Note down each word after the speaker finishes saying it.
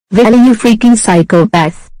Violy, you freaking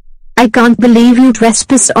psychopath. I can't believe you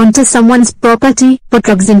trespassed onto someone's property, put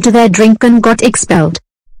drugs into their drink and got expelled.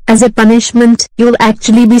 As a punishment, you'll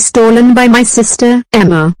actually be stolen by my sister,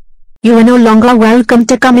 Emma. You are no longer welcome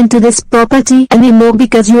to come into this property anymore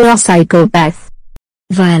because you are a psychopath.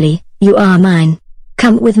 Violy, you are mine.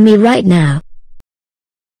 Come with me right now.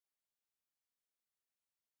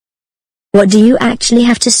 What do you actually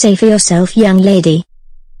have to say for yourself, young lady?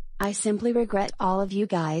 I simply regret all of you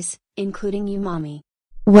guys, including you, Mommy.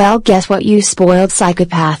 Well, guess what, you spoiled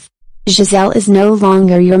psychopath. Giselle is no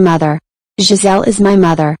longer your mother. Giselle is my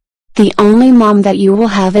mother. The only mom that you will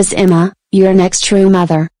have is Emma, your next true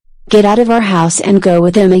mother. Get out of our house and go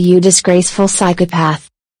with Emma, you disgraceful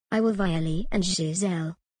psychopath. I will, Violy and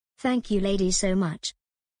Giselle. Thank you, ladies, so much.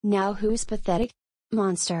 Now who's pathetic?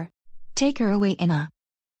 Monster. Take her away, Emma.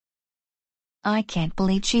 I can't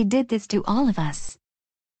believe she did this to all of us.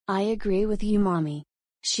 I agree with you, Mommy.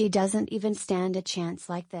 She doesn't even stand a chance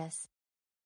like this.